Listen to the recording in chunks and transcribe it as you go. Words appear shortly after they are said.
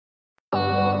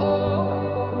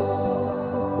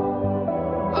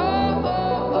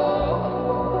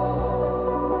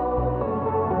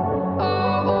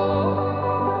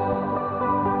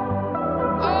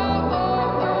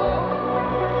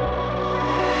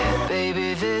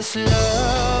this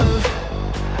love,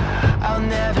 I'll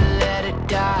never let it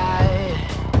die.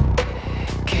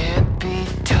 Can't be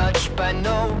touched by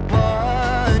no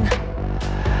one,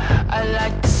 I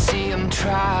like to see him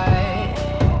try.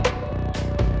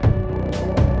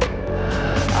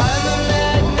 I'm a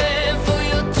madman for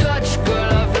your touch, girl,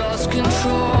 I've lost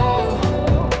control.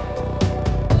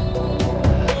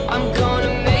 I'm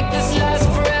gonna make this last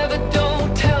forever,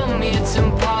 don't tell me it's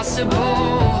impossible.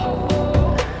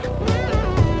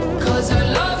 I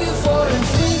love you for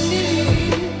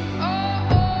infinity.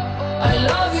 I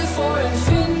love you for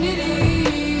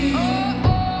infinity.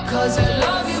 'Cause I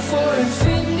love you for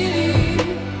infinity.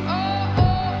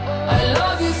 I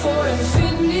love you for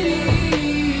infinity.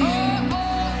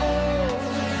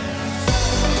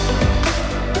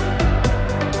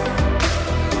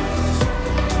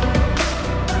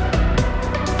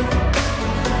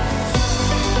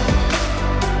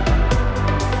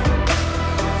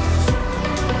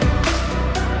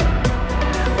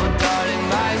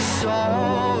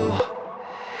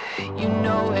 You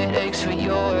know it aches for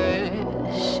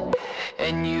yours,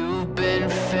 and you've been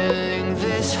filling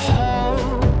this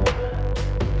hole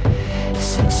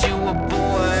since you were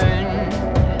born.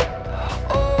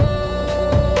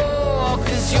 Oh,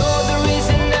 'cause you're the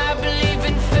reason I believe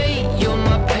in fate. You're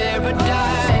my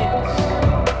paradise,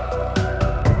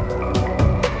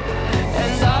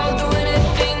 and I'll do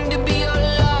anything to be your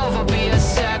love. I'll be a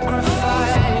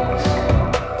sacrifice,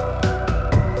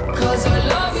 'cause I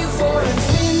love you for infinity.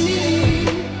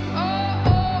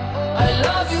 I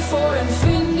love you for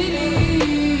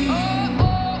infinity.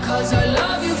 'Cause I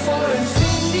love you for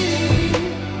infinity.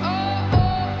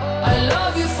 I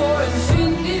love you for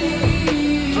infinity.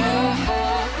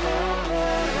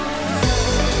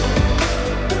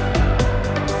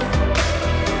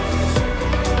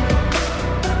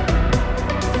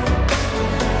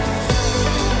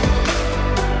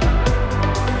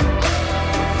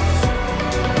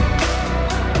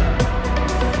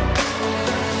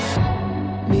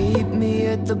 Meet me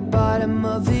at the bottom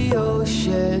of the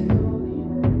ocean,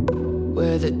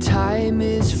 where the time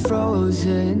is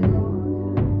frozen,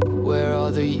 where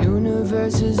all the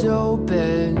universe is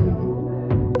open.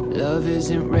 Love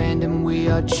isn't random, we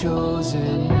are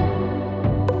chosen.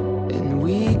 And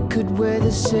we could wear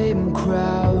the same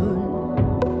crown,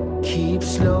 keep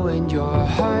slowing your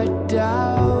heart down.